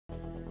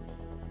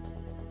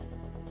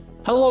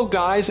Hello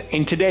guys,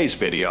 in today's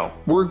video,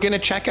 we're gonna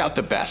check out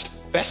the best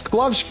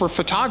gloves for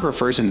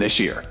photographers in this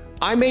year.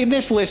 I made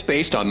this list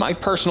based on my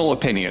personal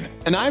opinion,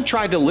 and I've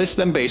tried to list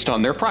them based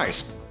on their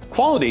price,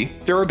 quality,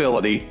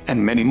 durability, and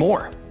many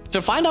more.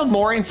 To find out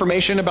more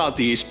information about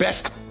these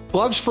best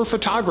gloves for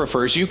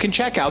photographers, you can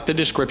check out the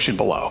description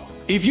below.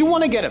 If you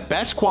want to get a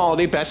best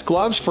quality best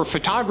gloves for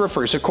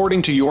photographers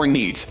according to your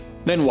needs,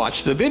 then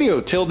watch the video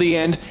till the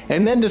end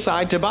and then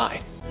decide to buy.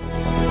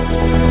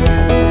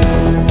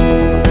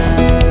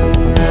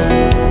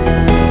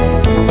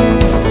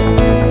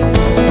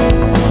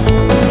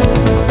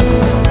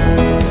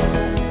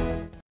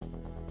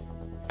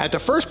 At the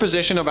first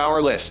position of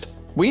our list,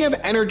 we have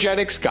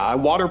EnergeticSky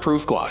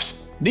waterproof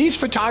gloves. These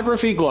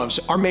photography gloves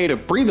are made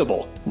of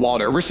breathable,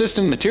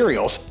 water-resistant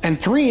materials and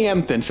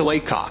 3M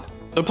Thinsulate cotton.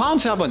 The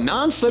palms have a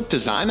non-slip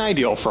design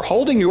ideal for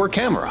holding your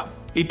camera.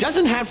 It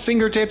doesn't have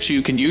fingertips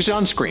you can use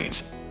on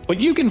screens, but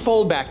you can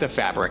fold back the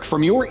fabric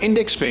from your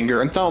index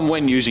finger and thumb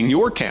when using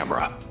your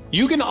camera.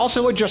 You can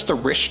also adjust the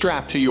wrist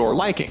strap to your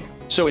liking,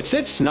 so it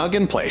sits snug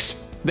in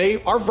place.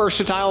 They are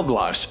versatile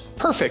gloves,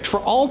 perfect for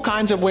all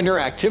kinds of winter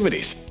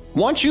activities.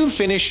 Once you've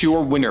finished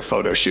your winter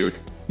photo shoot,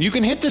 you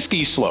can hit the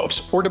ski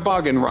slopes or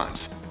toboggan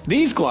runs.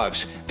 These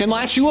gloves can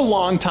last you a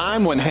long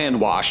time when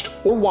hand-washed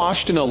or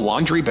washed in a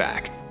laundry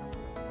bag.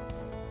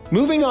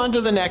 Moving on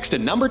to the next at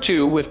number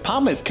 2 with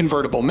Palmyth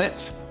convertible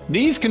mitts.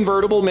 These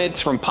convertible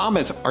mitts from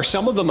Palmyth are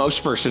some of the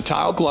most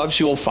versatile gloves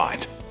you'll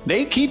find.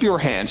 They keep your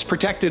hands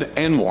protected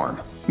and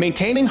warm,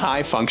 maintaining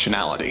high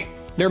functionality.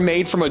 They're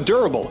made from a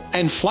durable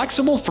and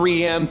flexible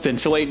 3M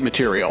Thinsulate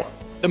material.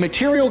 The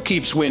material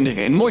keeps wind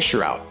and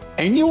moisture out,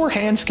 and your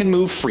hands can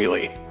move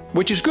freely,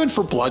 which is good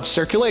for blood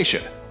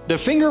circulation. The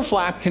finger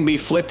flap can be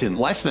flipped in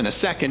less than a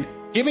second,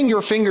 giving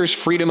your fingers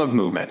freedom of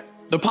movement.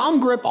 The palm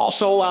grip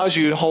also allows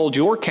you to hold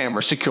your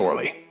camera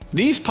securely.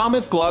 These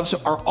Palmyth gloves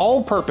are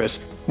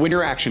all-purpose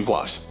winter action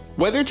gloves.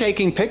 Whether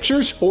taking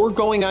pictures or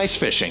going ice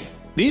fishing,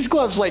 these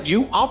gloves let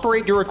you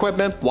operate your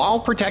equipment while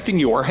protecting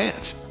your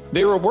hands.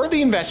 They're a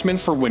worthy investment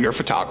for winter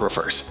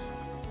photographers.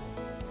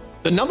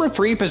 The number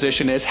 3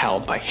 position is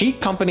held by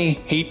Heat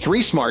Company Heat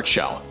 3 Smart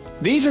Shell.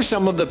 These are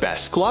some of the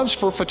best gloves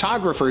for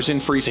photographers in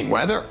freezing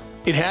weather.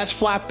 It has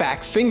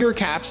flat-back finger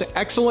caps,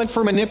 excellent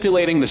for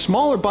manipulating the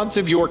smaller buds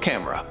of your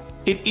camera.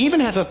 It even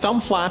has a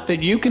thumb flap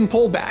that you can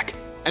pull back,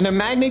 and a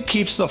magnet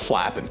keeps the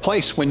flap in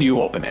place when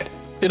you open it.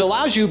 It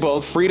allows you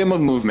both freedom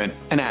of movement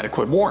and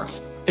adequate warmth.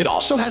 It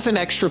also has an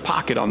extra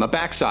pocket on the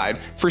backside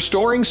for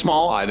storing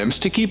small items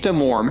to keep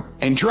them warm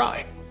and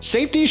dry.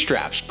 Safety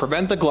straps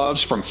prevent the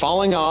gloves from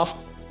falling off,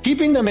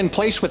 keeping them in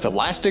place with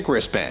elastic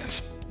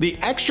wristbands. The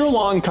extra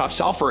long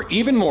cuffs offer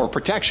even more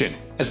protection,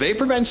 as they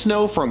prevent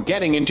snow from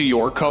getting into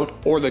your coat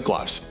or the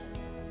gloves.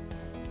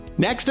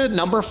 Next at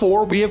number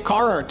 4 we have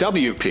Carhartt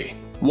WP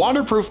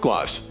waterproof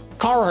gloves.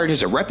 Carhartt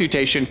has a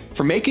reputation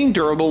for making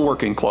durable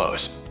working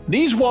clothes.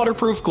 These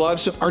waterproof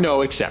gloves are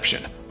no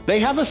exception. They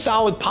have a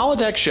solid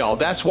Polytech shell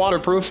that's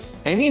waterproof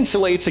and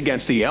insulates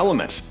against the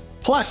elements.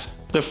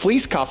 Plus, the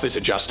fleece cuff is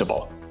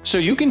adjustable, so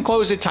you can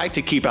close it tight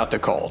to keep out the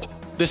cold.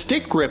 The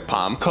stick grip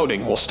palm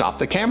coating will stop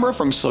the camera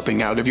from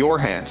slipping out of your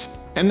hands,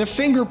 and the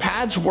finger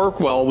pads work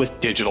well with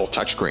digital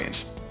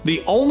touchscreens.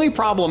 The only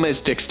problem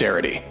is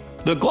dexterity.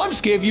 The gloves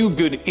give you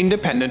good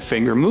independent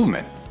finger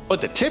movement,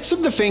 but the tips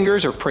of the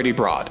fingers are pretty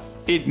broad.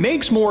 It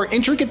makes more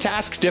intricate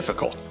tasks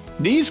difficult.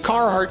 These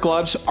Carhartt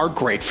gloves are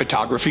great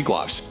photography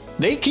gloves.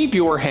 They keep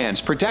your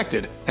hands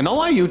protected and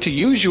allow you to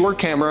use your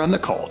camera in the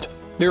cold.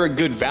 They're a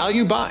good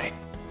value buy.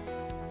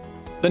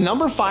 The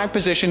number 5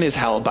 position is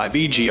held by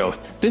Vigor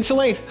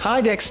Thinsulate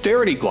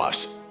High-Dexterity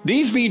gloves.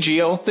 These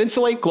Vigor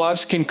Thinsulate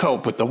gloves can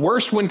cope with the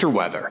worst winter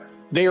weather.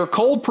 They are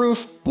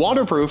cold-proof,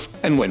 waterproof,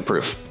 and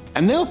windproof,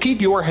 and they'll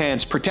keep your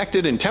hands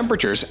protected in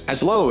temperatures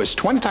as low as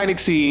 20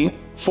 C,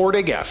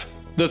 40 F.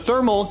 The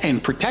thermal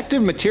and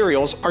protective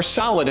materials are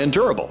solid and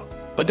durable,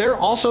 but they're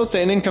also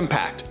thin and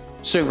compact,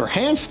 so your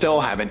hands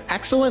still have an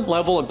excellent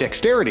level of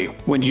dexterity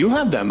when you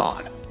have them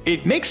on.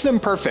 It makes them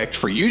perfect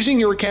for using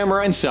your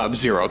camera in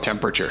sub-zero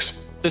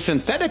temperatures. The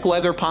synthetic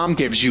leather palm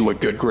gives you a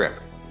good grip,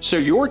 so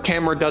your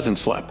camera doesn't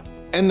slip,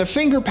 and the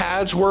finger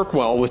pads work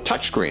well with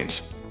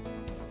touchscreens.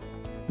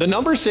 The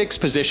number 6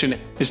 position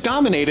is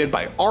dominated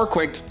by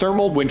Arcweg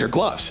thermal winter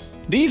gloves.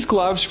 These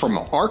gloves from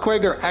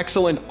Arcweg are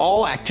excellent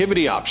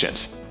all-activity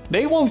options.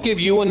 They won't give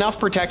you enough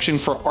protection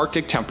for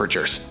Arctic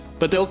temperatures,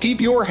 but they'll keep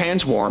your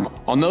hands warm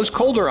on those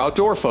colder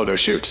outdoor photo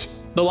shoots.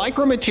 The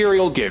lycra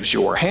material gives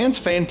your hands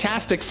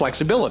fantastic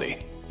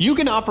flexibility. You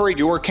can operate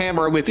your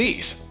camera with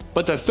ease,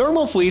 but the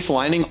thermal fleece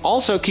lining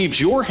also keeps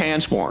your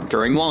hands warm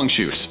during long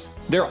shoots.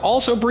 They're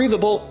also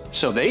breathable,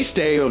 so they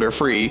stay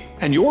odor-free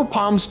and your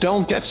palms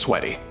don't get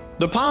sweaty.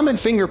 The palm and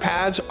finger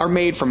pads are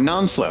made from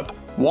non-slip,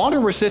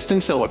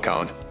 water-resistant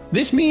silicone.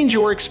 This means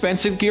your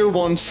expensive gear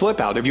won't slip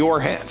out of your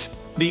hands.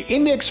 The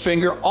index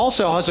finger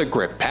also has a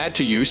grip pad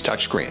to use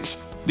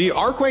touchscreens. The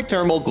Arcweg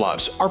thermal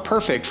gloves are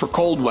perfect for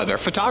cold weather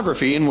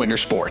photography and winter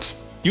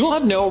sports. You'll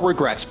have no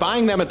regrets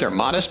buying them at their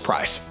modest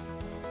price.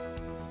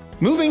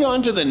 Moving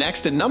on to the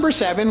next at number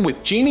 7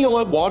 with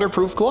Jeniulet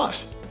waterproof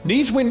gloves.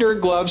 These winter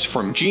gloves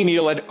from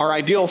Jeniulet are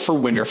ideal for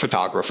winter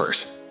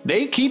photographers.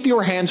 They keep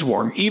your hands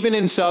warm even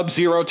in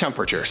sub-zero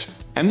temperatures,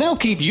 and they'll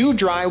keep you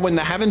dry when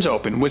the heavens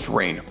open with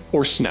rain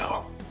or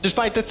snow.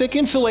 Despite the thick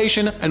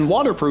insulation and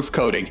waterproof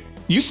coating,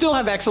 you still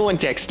have excellent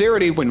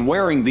dexterity when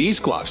wearing these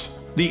gloves.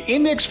 The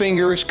index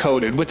finger is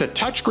coated with a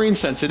touchscreen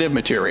sensitive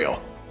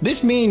material.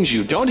 This means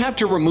you don't have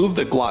to remove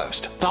the gloves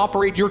to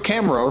operate your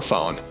camera or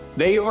phone.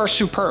 They are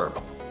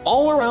superb,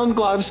 all-around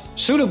gloves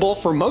suitable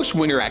for most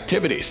winter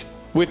activities.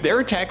 With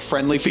their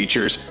tech-friendly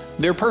features,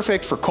 they're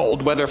perfect for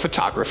cold weather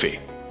photography.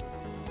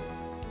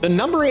 The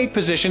number 8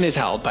 position is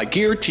held by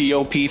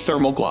GearTOP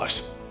thermal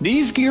gloves.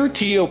 These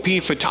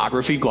GearTOP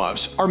photography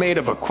gloves are made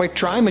of a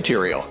quick-dry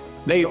material.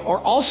 They are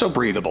also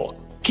breathable,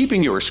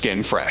 keeping your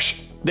skin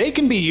fresh. They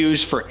can be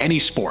used for any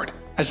sport,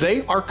 as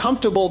they are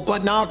comfortable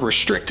but not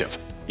restrictive.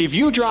 If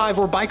you drive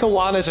or bike a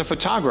lot as a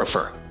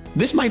photographer,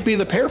 this might be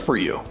the pair for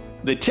you.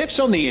 The tips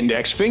on the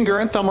index finger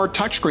and thumb are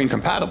touchscreen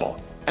compatible,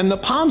 and the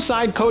palm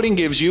side coating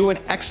gives you an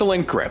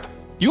excellent grip.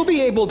 You'll be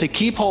able to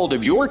keep hold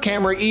of your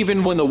camera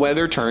even when the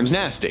weather turns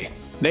nasty.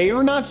 They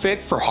are not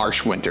fit for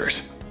harsh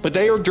winters, but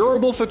they are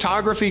durable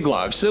photography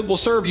gloves that will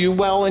serve you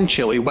well in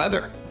chilly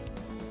weather.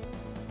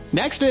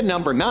 Next at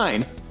number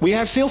 9, we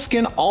have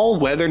Sealskin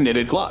all-weather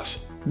knitted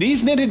gloves.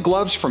 These knitted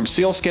gloves from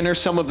Sealskin are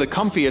some of the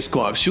comfiest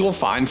gloves you'll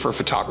find for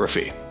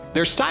photography.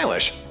 They're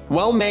stylish,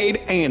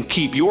 well-made, and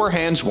keep your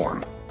hands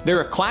warm.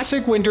 They're a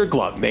classic winter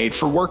glove made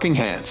for working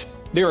hands.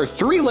 There are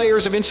 3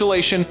 layers of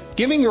insulation,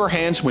 giving your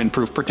hands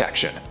windproof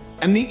protection,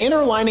 and the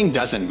inner lining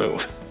doesn't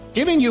move,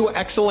 giving you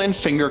excellent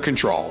finger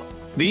control.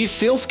 These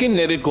Sealskin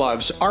knitted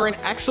gloves are an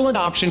excellent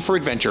option for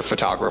adventure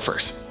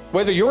photographers.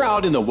 Whether you're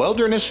out in the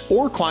wilderness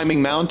or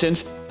climbing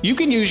mountains, you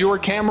can use your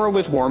camera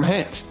with warm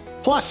hands.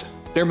 Plus,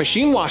 they're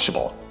machine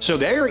washable, so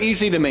they are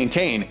easy to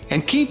maintain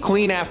and keep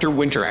clean after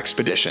winter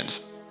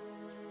expeditions.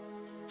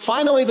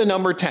 Finally, the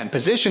number 10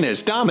 position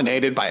is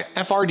dominated by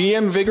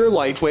FRDM Vigor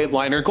lightweight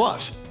liner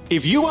gloves.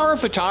 If you are a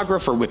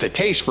photographer with a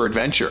taste for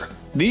adventure,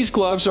 these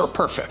gloves are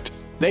perfect.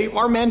 They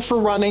are meant for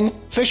running,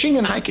 fishing,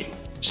 and hiking,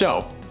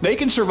 so they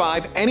can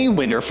survive any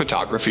winter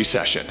photography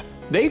session.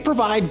 They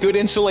provide good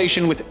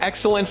insulation with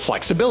excellent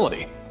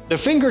flexibility. The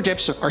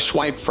fingertips are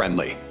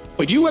swipe-friendly,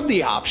 but you have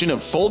the option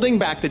of folding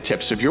back the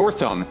tips of your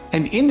thumb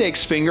and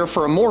index finger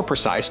for a more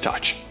precise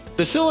touch.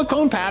 The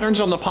silicone patterns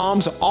on the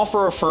palms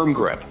offer a firm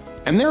grip,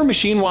 and they're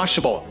machine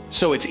washable,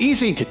 so it's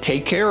easy to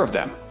take care of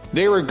them.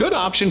 They're a good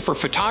option for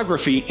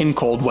photography in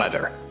cold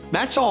weather.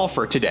 That's all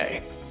for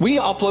today. We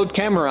upload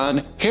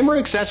camera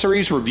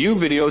accessories review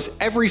videos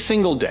every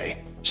single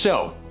day,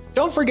 so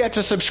don't forget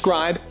to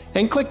subscribe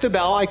and click the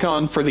bell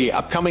icon for the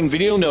upcoming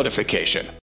video notification.